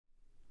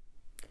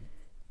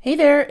Hey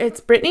there,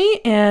 it's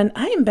Brittany, and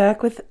I am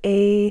back with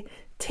a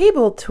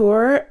table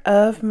tour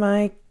of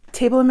my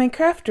table in my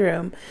craft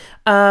room.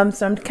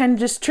 So I'm kind of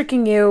just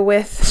tricking you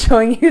with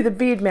showing you the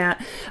bead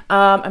mat.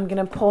 I'm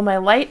gonna pull my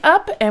light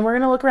up and we're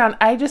gonna look around.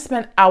 I just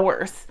spent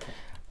hours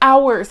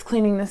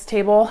cleaning this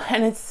table,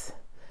 and it's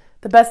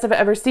the best I've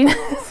ever seen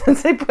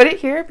since I put it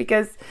here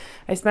because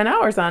I spent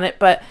hours on it.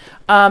 But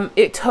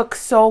it took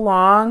so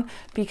long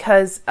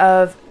because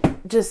of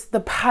just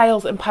the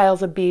piles and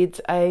piles of beads.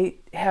 I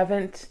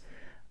haven't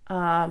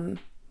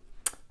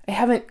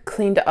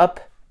cleaned up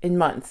in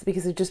months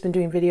because I've just been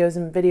doing videos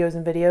and videos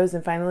and videos.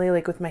 And finally,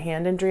 like with my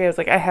hand injury, I was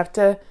like, I have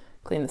to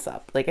clean this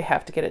up. Like I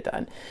have to get it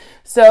done.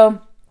 So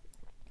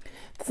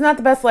it's not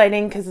the best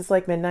lighting because it's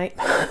like midnight,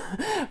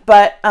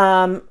 but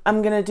I'm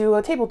going to do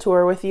a table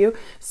tour with you.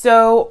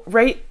 So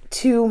right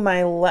to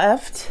my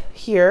left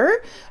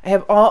here, I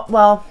have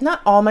well,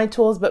 not all my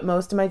tools, but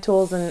most of my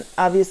tools. And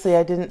obviously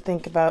I didn't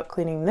think about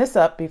cleaning this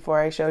up before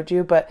I showed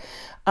you, but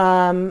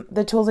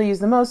the tools I use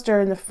the most are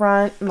in the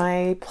front,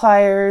 my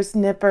pliers,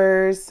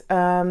 nippers,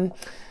 some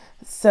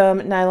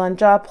nylon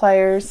jaw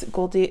pliers.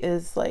 Goldie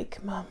is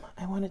like, Mom,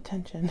 I want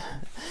attention.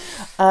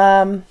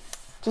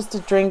 Just a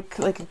drink,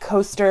 like a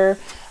coaster.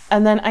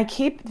 And then I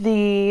keep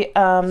the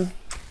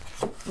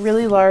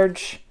really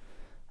large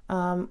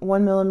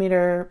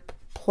 1mm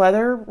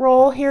pleather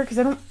roll here because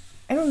I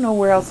don't know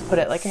where else to put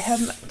it. Like I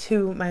have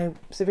to my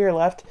severe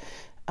left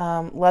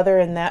leather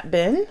in that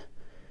bin,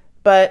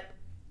 but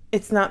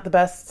it's not the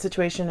best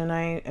situation, and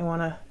I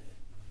want to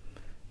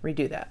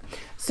redo that.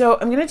 So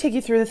I'm going to take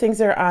you through the things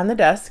that are on the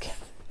desk.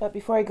 But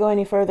before I go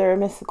any further,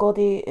 Miss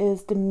Goldie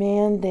is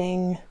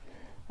demanding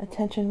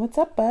attention. What's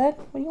up, bud?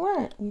 What do you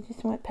want? You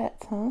just want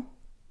pets, huh?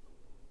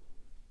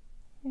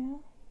 Yeah.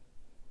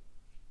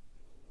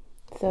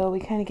 So we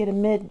kind of get a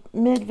mid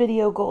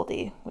video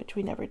Goldie, which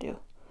we never do.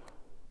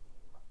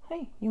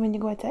 Hey, you want to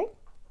go outside?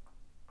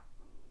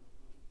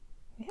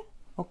 Yeah.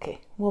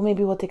 Okay. Well,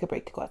 maybe we'll take a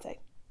break to go outside.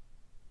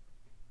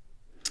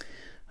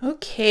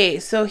 Okay,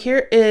 so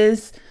here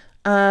is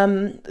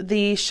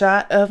the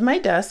shot of my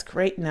desk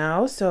right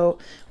now. So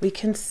we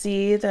can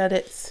see that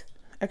it's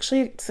a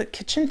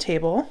kitchen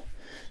table.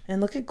 And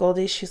look at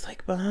Goldie, she's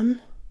like, Mom,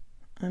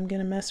 I'm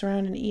gonna mess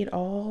around and eat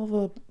all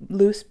the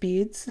loose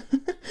beads.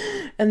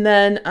 And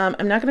then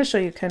I'm not gonna show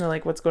you kind of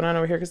like what's going on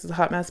over here because it's a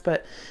hot mess,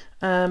 but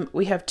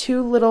we have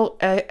two little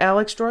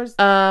Alex drawers.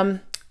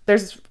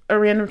 There's a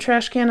random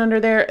trash can under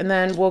there, and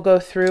then we'll go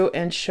through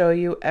and show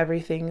you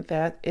everything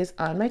that is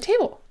on my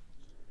table.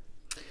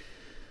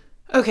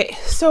 Okay,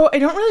 so I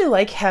don't really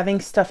like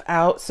having stuff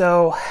out,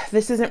 so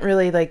this isn't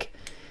really like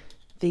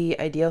the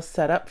ideal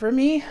setup for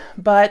me,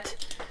 but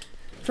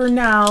for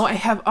now I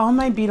have all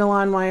my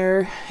bead-along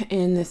wire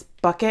in this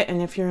bucket,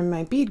 and if you're in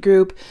my bead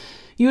group,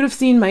 you would have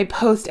seen my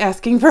post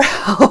asking for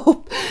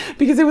help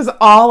because it was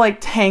all like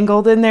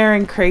tangled in there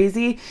and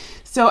crazy.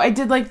 So I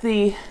did like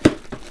the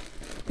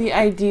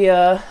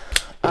idea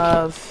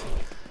of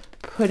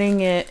putting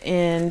it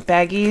in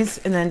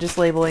baggies and then just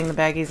labeling the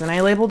baggies, and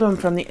I labeled them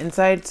from the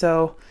inside,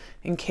 so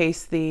in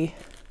case the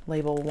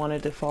label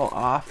wanted to fall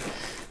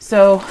off.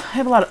 So I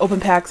have a lot of open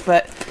packs,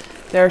 but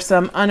there are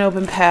some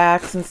unopened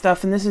packs and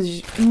stuff, and this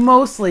is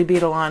mostly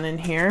bead-along in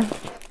here.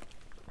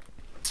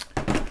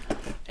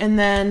 And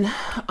then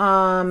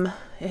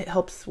it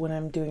helps when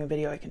I'm doing a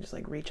video, I can just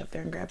like reach up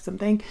there and grab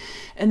something.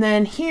 And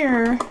then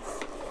here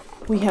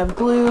we have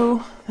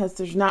glue.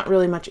 There's not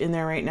really much in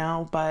there right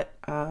now, but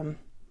I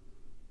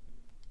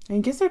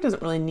guess there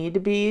doesn't really need to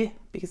be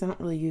because I don't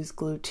really use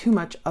glue too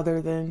much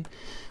other than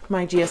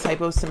my GS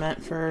Hypo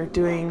cement for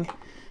doing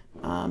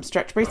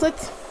stretch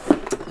bracelets.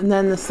 And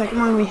then the second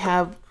one, we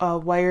have a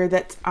wire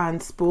that's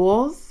on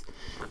spools.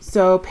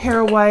 So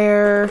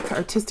para-wire,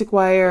 artistic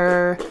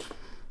wire,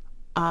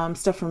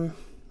 stuff from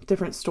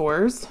different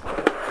stores.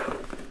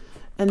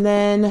 And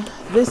then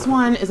this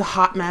one is a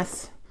hot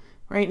mess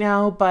right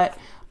now, but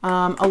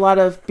a lot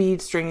of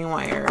bead stringing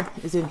wire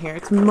is in here.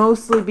 It's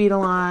mostly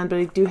bead-along, but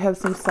I do have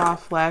some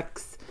soft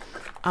flex.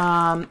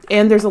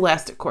 And there's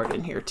elastic cord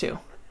in here too.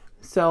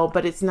 So,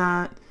 but it's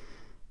not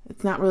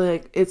really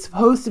like, it's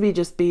supposed to be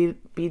just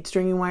bead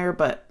stringing wire,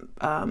 but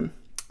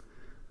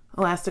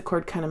elastic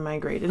cord kind of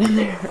migrated in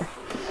there.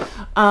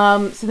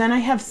 So then I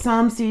have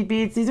some seed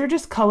beads. These are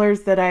just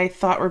colors that I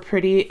thought were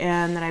pretty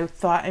and that I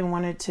thought I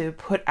wanted to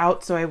put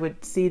out so I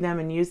would see them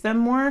and use them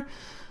more.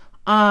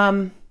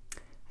 I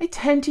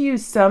tend to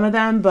use some of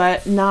them,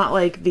 but not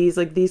like these.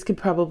 Like these could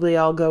probably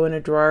all go in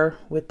a drawer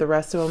with the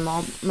rest of them.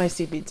 All my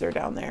seed beads are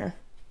down there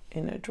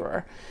in a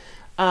drawer.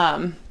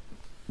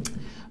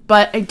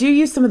 But I do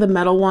use some of the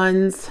metal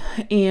ones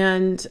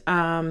and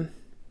some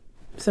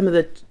of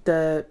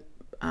the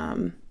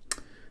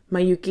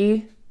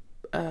Mayuki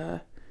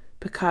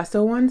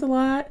Picasso ones a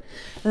lot.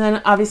 And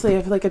then obviously I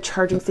have like a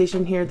charging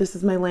station here. This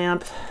is my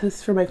lamp. This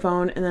is for my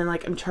phone. And then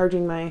like I'm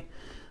charging my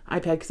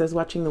iPad because I was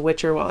watching The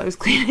Witcher while I was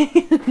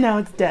cleaning. Now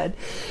it's dead.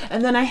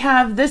 And then I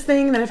have this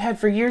thing that I've had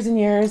for years and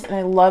years, and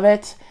I love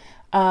it.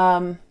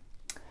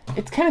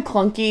 It's kind of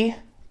clunky,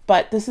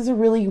 but this is a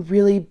really,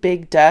 really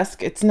big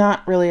desk. It's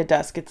not really a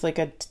desk. It's like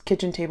a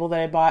kitchen table that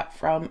I bought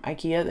from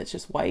IKEA that's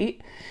just white.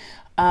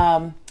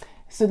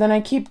 So then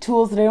I keep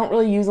tools that I don't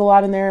really use a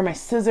lot in there. My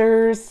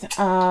scissors.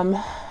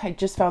 I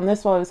just found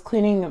this while I was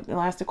cleaning an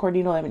elastic cord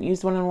needle. I haven't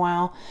used one in a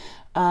while.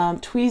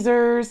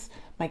 Tweezers,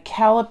 my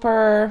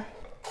caliper,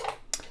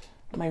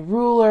 my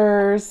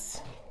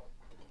rulers.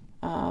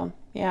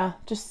 Yeah,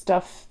 just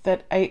stuff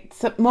that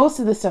most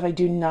of the stuff I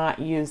do not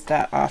use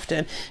that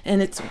often.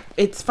 And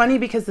it's funny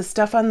because the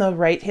stuff on the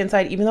right hand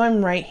side, even though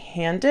I'm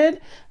right-handed,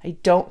 I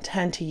don't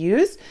tend to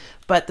use,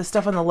 but the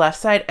stuff on the left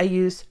side I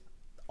use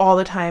all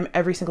the time,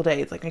 every single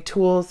day. It's like my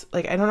tools.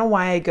 Like, I don't know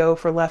why I go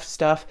for left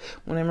stuff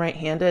when I'm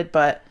right-handed,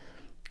 but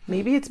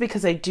maybe it's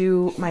because I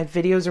do my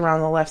videos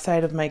around the left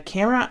side of my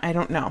camera. I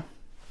don't know.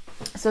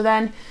 So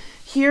then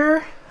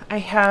here I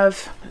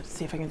have, let's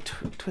see if I can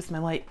twist my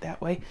light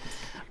that way.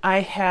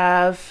 I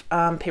have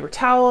paper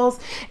towels,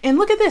 and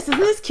look at this. Isn't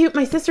this cute?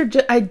 My sister,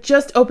 I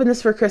just opened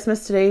this for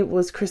Christmas. Today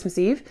was Christmas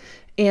Eve,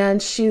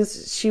 and she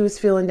was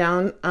feeling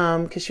down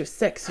because she was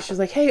sick. So she was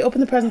like, hey,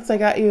 open the presents I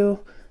got you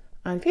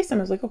on FaceTime.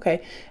 I was like,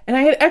 okay. And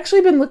I had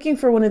actually been looking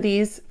for one of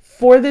these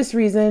for this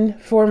reason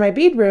for my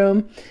bead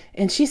room,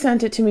 and she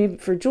sent it to me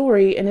for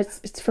jewelry, and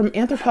it's from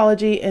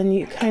Anthropologie, and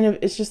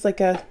it's just like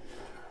a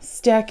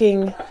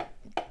stacking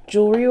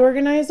jewelry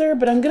organizer,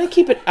 but I'm gonna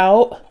keep it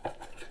out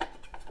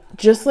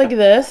just like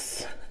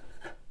this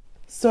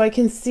so I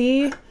can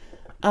see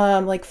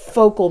like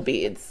focal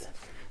beads.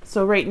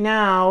 So right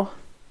now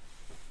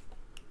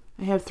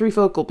I have 3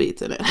 focal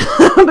beads in it,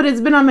 but it's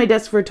been on my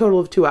desk for a total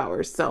of 2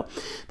 hours. So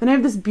then I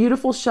have this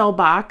beautiful shell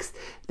box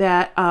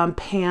that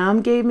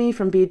Pam gave me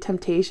from Bead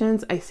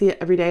Temptations. I see it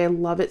every day. I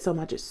love it so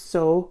much. It's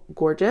so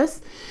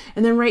gorgeous.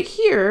 And then right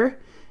here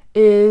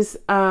is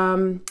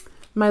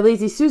my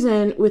Lazy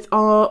Susan with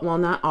well,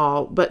 not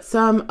all, but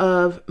some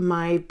of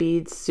my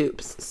bead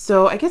soups.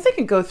 So I guess I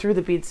could go through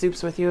the bead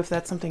soups with you if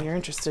that's something you're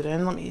interested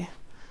in. Let me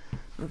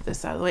move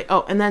this out of the way.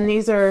 Oh, and then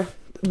these are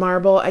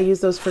marble. I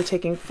use those for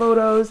taking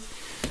photos.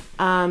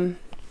 Let's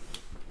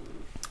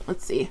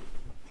see.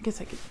 I guess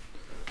I could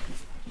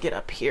get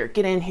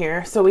in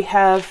here. So we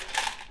have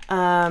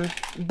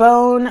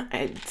bone.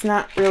 It's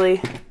not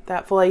really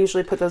that full. I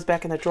usually put those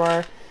back in the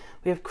drawer.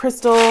 We have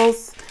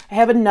crystals. I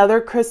have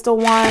another crystal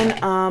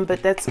one,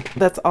 but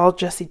that's all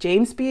Jesse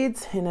James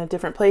beads in a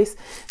different place.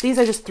 These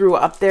I just threw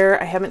up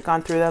there. I haven't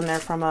gone through them. They're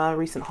from a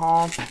recent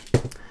haul.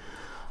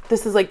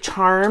 This is like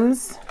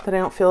charms that I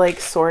don't feel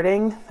like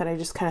sorting, that I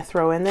just kind of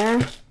throw in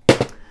there.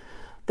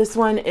 This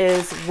one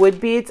is wood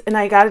beads, and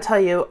I gotta tell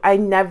you, I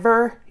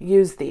never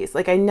use these.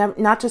 Like,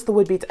 not just the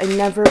wood beads, I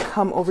never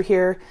come over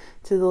here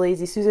to the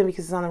Lazy Susan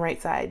because it's on the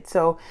right side.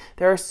 So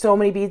there are so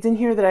many beads in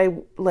here that I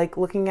like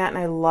looking at and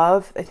I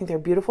love. I think they're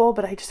beautiful,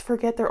 but I just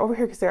forget they're over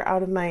here because they're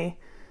out of my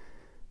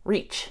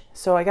reach.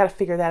 So I gotta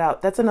figure that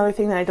out. That's another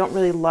thing that I don't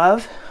really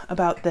love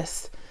about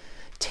this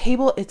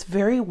table. It's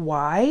very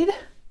wide.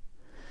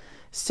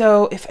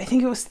 So if I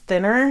think it was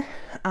thinner,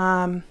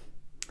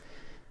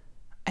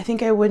 I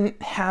think I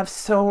wouldn't have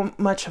so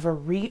much of a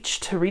reach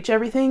to reach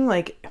everything.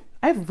 Like,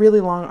 I have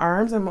really long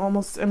arms.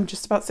 I'm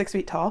just about 6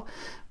 feet tall,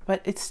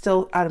 but it's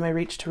still out of my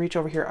reach to reach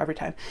over here every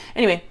time.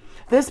 Anyway,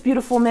 this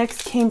beautiful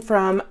mix came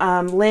from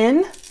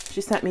Lynn. She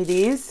sent me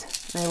these,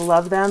 and I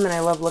love them, and I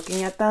love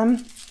looking at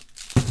them.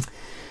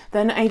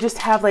 Then I just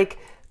have like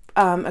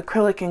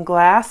acrylic and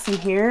glass in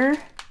here.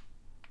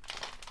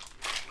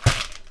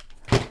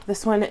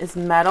 This one is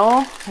metal.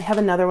 I have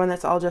another one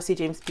that's all Jesse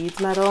James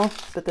beads metal,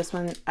 but this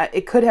one,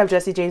 it could have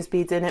Jesse James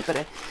beads in it, but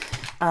it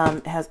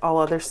has all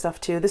other stuff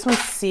too. This one's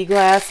sea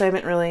glass. I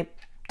haven't really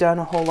done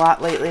a whole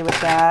lot lately with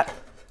that.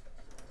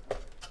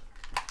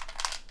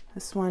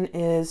 This one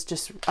is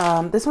just,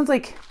 this one's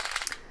like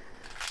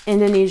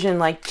Indonesian,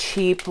 like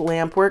cheap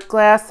lampwork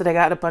glass that I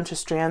got a bunch of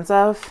strands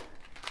of.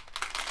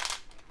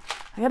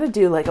 I gotta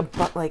do like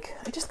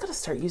I just gotta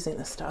start using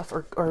this stuff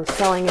or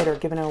selling it or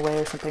giving it away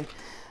or something.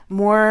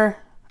 More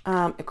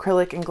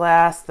acrylic and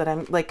glass that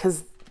I'm like,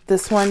 because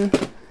this one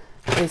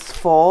is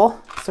full,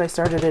 so I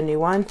started a new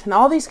one, and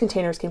all these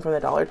containers came from the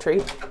Dollar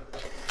Tree.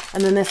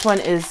 And then this one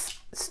is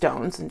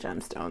stones and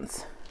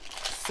gemstones.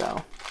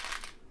 So,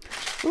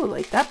 ooh,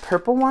 like that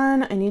purple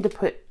one I need to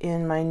put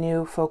in my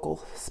new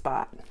focal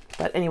spot.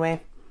 But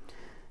anyway,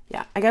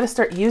 yeah, I got to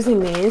start using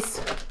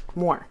these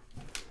more.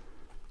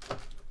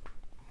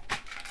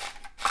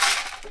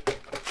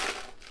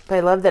 But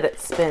I love that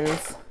it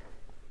spins.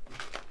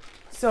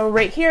 So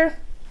right here,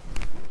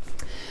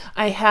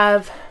 I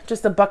have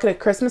just a bucket of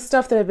Christmas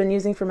stuff that I've been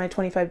using for my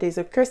 25 days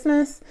of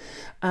Christmas.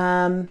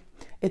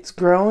 It's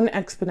grown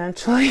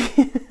exponentially.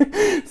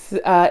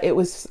 It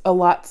was a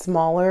lot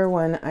smaller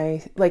when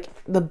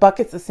the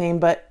bucket's the same,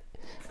 but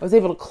I was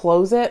able to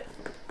close it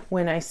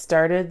when I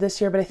started this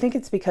year. But I think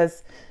it's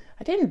because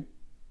I didn't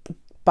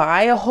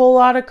buy a whole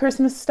lot of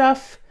Christmas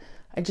stuff.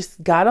 I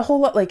just got a whole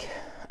lot,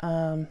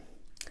 I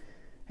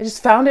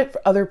just found it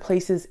for other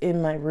places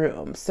in my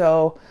room.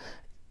 So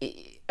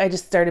I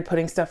just started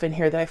putting stuff in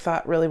here that I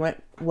thought really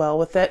went well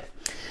with it.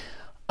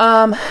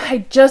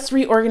 I just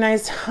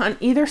reorganized on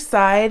either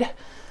side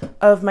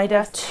of my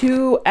desk.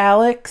 2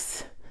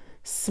 Alex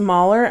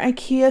smaller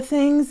IKEA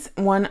things,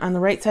 one on the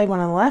right side, one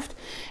on the left.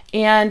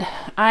 And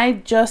I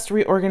just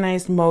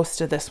reorganized most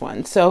of this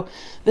one. So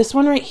this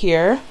one right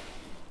here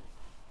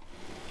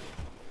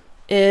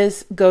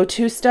is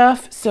go-to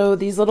stuff. So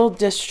these little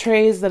dish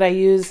trays that I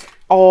use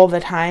all the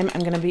time,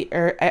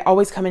 I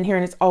always come in here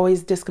and it's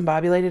always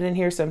discombobulated in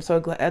here. So I'm so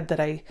glad that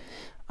I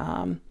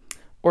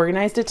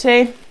organized it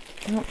today.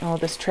 I don't know,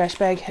 this trash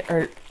bag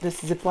or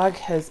this Ziploc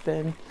has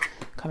been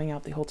coming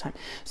out the whole time.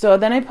 So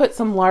then I put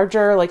some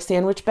larger like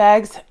sandwich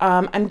bags.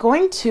 I'm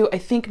going to, I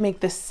think, make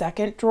this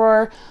second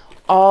drawer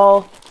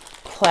all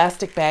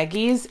plastic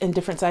baggies in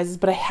different sizes,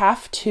 but I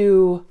have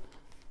to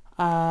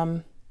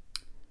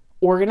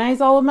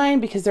organize all of mine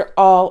because they're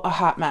all a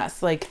hot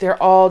mess. Like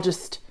they're all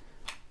just,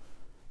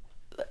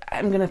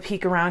 I'm going to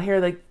peek around here,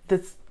 like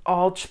that's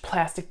all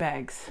plastic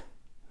bags.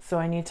 So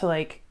I need to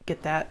like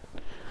get that.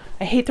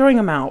 I hate throwing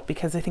them out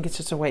because I think it's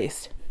just a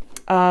waste.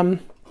 So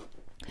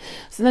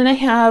then I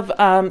have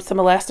some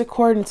elastic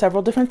cord in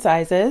several different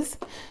sizes,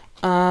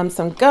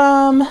 some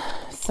gum,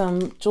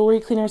 some jewelry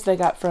cleaners that I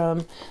got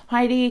from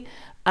Heidi.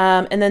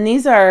 And then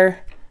these are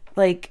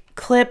like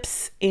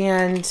clips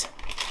and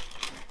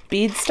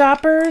bead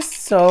stoppers,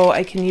 so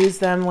I can use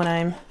them when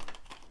I'm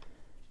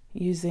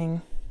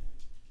using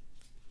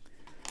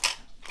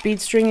bead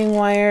stringing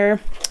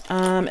wire.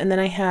 And then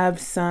I have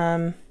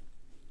some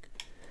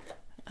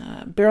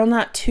barrel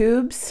knot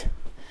tubes.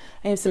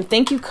 I have some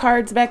thank you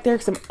cards back there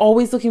because I'm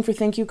always looking for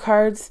thank you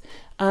cards.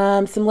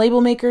 Some label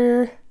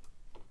maker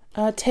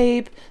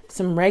tape,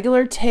 some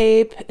regular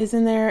tape is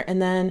in there,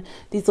 and then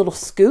these little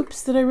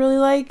scoops that I really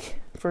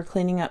like for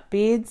cleaning up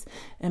beads.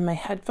 And my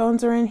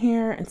headphones are in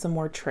here, and some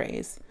more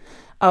trays.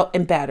 Oh,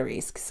 and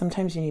batteries, because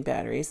sometimes you need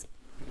batteries.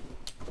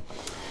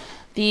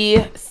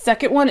 The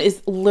second one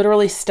is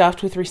literally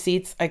stuffed with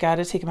receipts. I got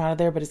to take them out of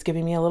there, but it's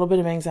giving me a little bit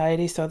of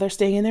anxiety, so they're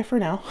staying in there for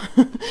now.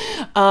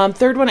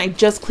 Third one I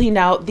just cleaned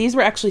out. These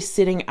were actually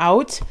sitting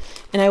out,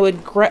 and I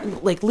would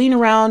like lean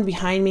around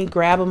behind me,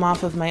 grab them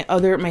off of my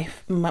other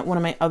one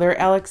of my other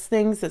Alex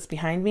things that's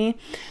behind me,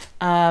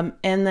 and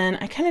then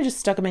I kind of just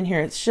stuck them in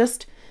here. It's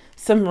just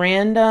some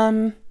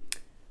random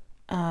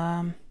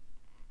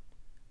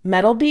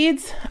metal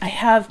beads. I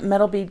have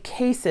metal bead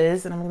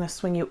cases, and I'm going to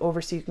swing you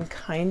over so you can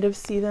kind of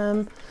see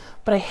them,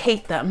 but I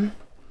hate them.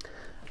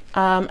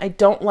 I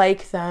don't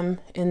like them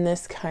in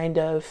this kind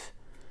of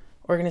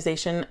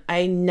organization.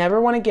 I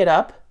never want to get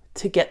up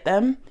to get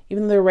them,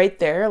 even though they're right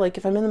there. Like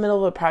if I'm in the middle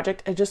of a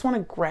project, I just want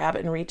to grab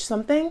and reach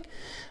something.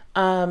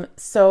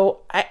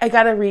 So I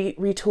got to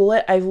retool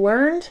it. I've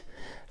learned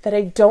that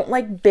I don't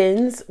like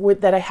bins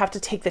that I have to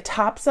take the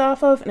tops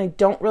off of, and I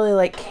don't really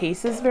like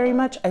cases very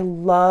much. I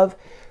love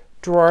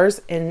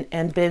drawers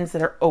and bins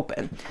that are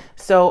open.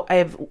 So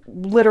I've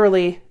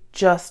literally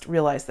just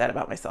realized that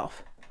about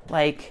myself,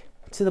 like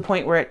to the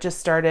point where I just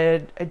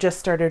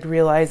started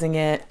realizing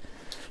it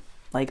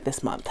like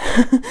this month.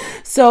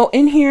 So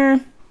in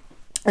here,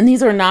 and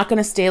these are not going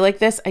to stay like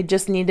this. I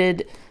just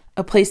needed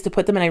a place to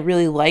put them, and I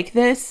really like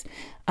this.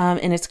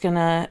 And it's going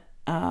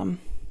to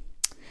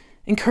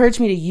encourage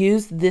me to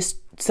use this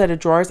set of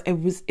drawers.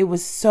 It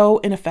was so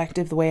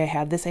ineffective the way I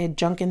had this. I had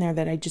junk in there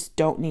that I just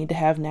don't need to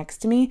have next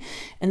to me,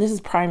 and this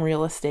is prime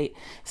real estate.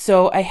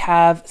 So I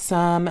have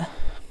some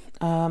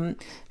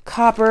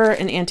copper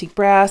and antique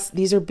brass.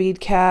 These are bead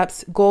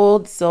caps,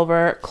 gold,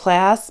 silver,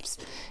 clasps,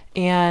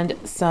 and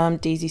some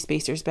daisy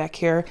spacers back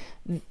here.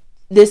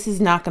 This is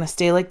not going to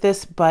stay like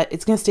this, but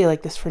it's going to stay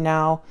like this for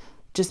now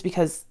just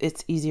because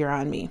it's easier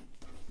on me.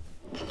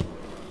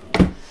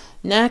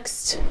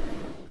 Next,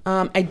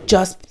 I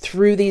just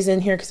threw these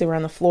in here because they were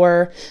on the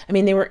floor. I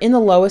mean, they were in the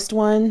lowest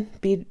one,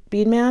 bead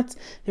mats.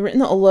 They were in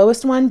the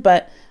lowest one,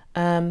 but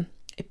I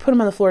put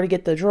them on the floor to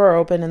get the drawer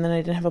open, and then I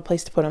didn't have a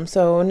place to put them.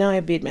 So now I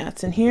have bead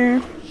mats in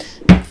here.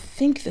 I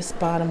think this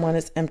bottom one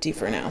is empty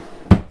for now.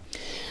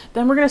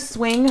 Then we're going to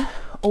swing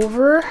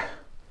over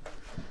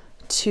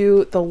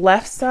to the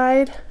left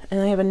side, and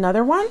I have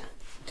another one.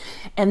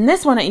 And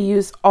this one I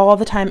use all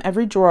the time.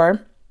 Every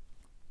drawer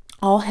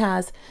all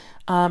has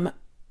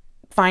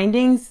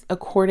findings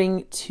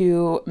according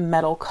to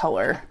metal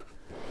color.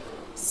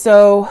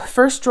 So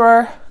first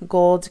drawer,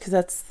 gold, because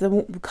that's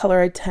the color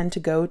I tend to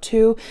go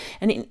to.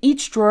 And in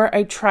each drawer,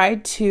 I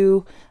tried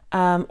to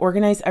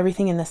organize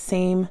everything in the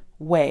same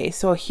way.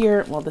 So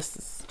here, well, this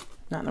is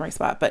not in the right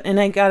spot, and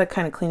I got to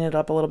kind of clean it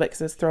up a little bit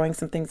because I was throwing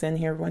some things in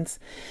here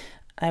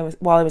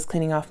while I was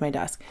cleaning off my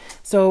desk.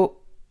 So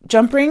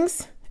jump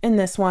rings in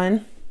this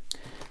one.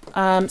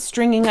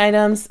 Stringing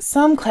items,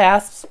 some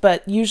clasps,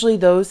 but usually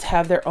those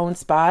have their own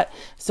spot.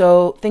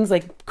 So things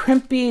like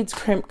crimp beads,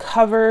 crimp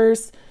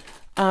covers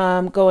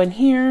go in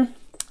here.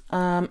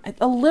 A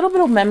little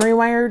bit of memory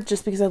wire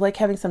just because I like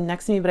having some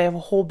next to me, but I have a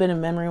whole bin of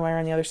memory wire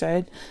on the other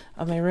side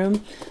of my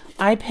room.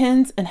 Eye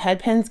pins and head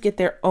pins get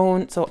their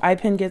own. So eye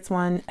pin gets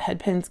one, head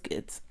pins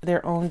gets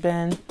their own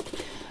bin.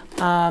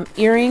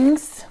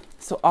 Earrings,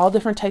 so all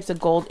different types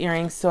of gold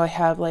earrings. So I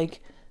have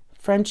like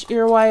French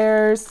ear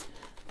wires.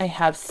 I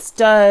have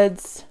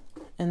studs,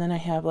 and then I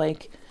have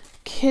like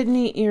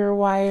kidney ear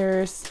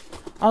wires,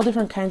 all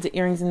different kinds of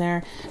earrings in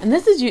there. And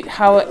this is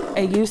how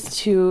I used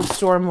to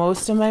store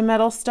most of my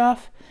metal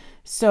stuff.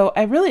 So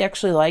I really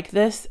actually like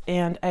this,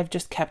 and I've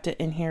just kept it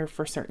in here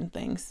for certain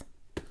things.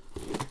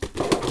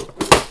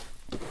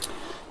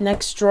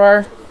 Next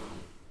drawer,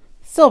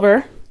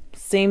 silver,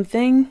 same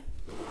thing.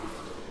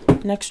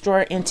 Next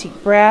drawer,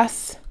 antique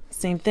brass,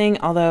 same thing,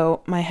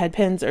 although my head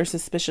pins are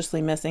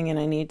suspiciously missing and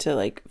I need to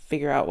like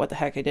figure out what the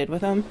heck I did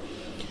with them.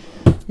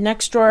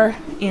 Next drawer,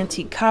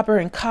 antique copper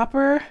and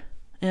copper.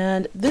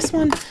 And this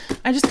one,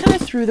 I just kind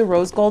of threw the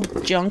rose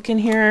gold junk in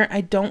here.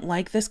 I don't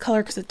like this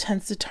color because it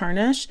tends to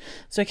tarnish.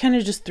 So I kind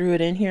of just threw it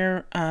in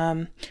here.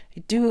 I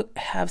do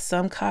have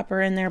some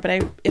copper in there,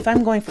 but if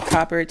I'm going for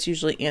copper, it's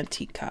usually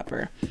antique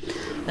copper.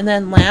 And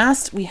then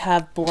last, we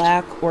have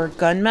black or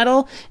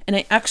gunmetal. And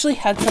I actually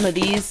had some of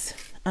these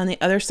on the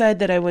other side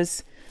that I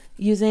was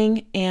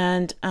using,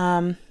 and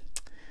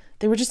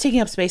they were just taking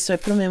up space, so I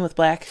put them in with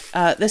black.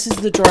 This is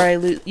the drawer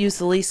I use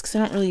the least because I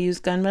don't really use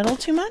gunmetal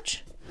too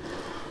much.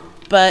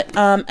 But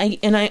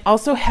I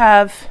also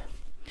have,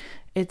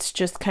 it's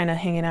just kind of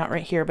hanging out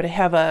right here, but I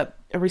have a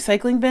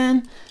recycling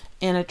bin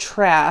and a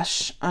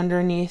trash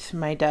underneath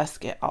my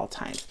desk at all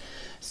times.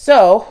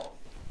 So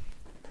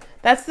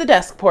that's the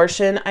desk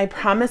portion. I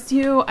promise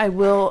you I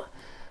will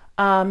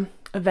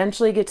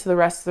eventually get to the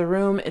rest of the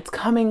room. It's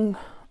coming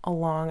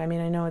along. I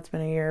mean, I know it's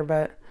been a year,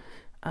 but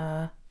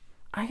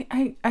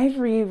I've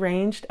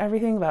rearranged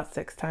everything about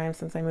 6 times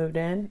since I moved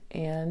in,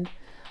 and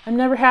I'm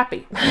never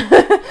happy.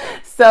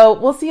 So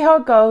we'll see how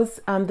it goes.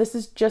 This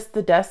is just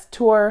the desk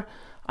tour.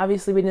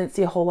 Obviously we didn't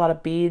see a whole lot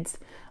of beads,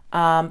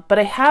 but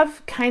I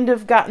have kind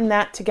of gotten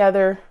that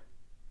together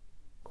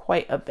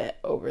quite a bit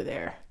over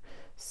there.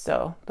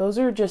 So those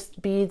are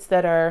just beads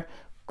that are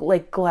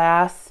like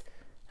glass,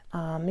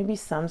 maybe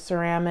some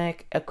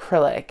ceramic,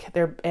 acrylic.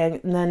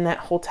 And then that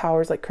whole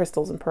tower is like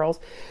crystals and pearls,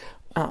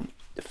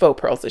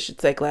 faux pearls, I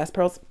should say, glass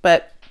pearls.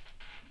 But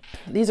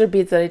these are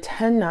beads that I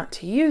tend not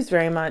to use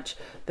very much.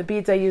 The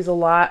beads I use a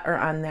lot are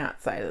on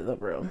that side of the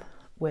room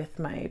with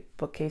my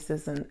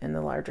bookcases and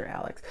the larger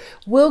Alex.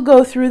 We'll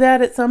go through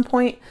that at some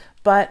point,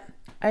 but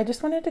I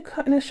just wanted to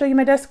kind of show you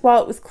my desk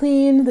while it was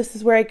clean. This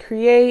is where I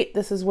create.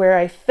 This is where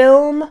I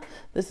film.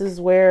 This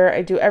is where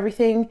I do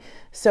everything.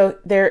 So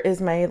there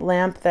is my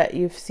lamp that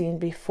you've seen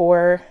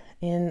before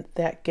in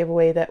that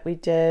giveaway that we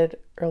did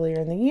earlier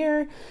in the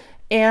year.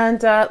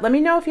 And let me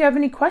know if you have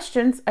any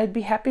questions. I'd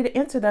be happy to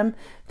answer them.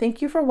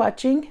 Thank you for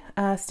watching.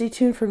 Stay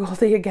tuned for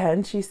Goldie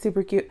again. She's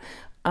super cute.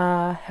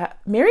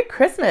 Merry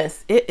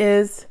Christmas. It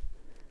is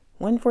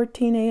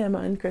 1:14 a.m.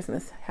 on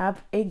Christmas.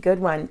 Have a good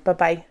one.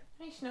 Bye-bye.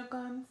 Hi,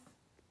 Snookums.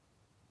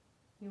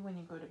 You, when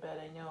you go to bed,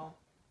 I know.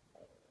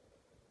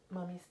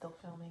 Mommy's still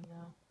filming,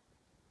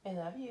 though. I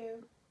love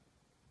you.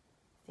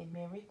 Say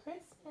Merry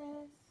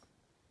Christmas.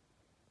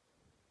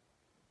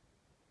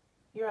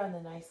 You're on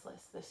the nice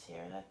list this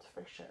year, that's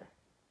for sure.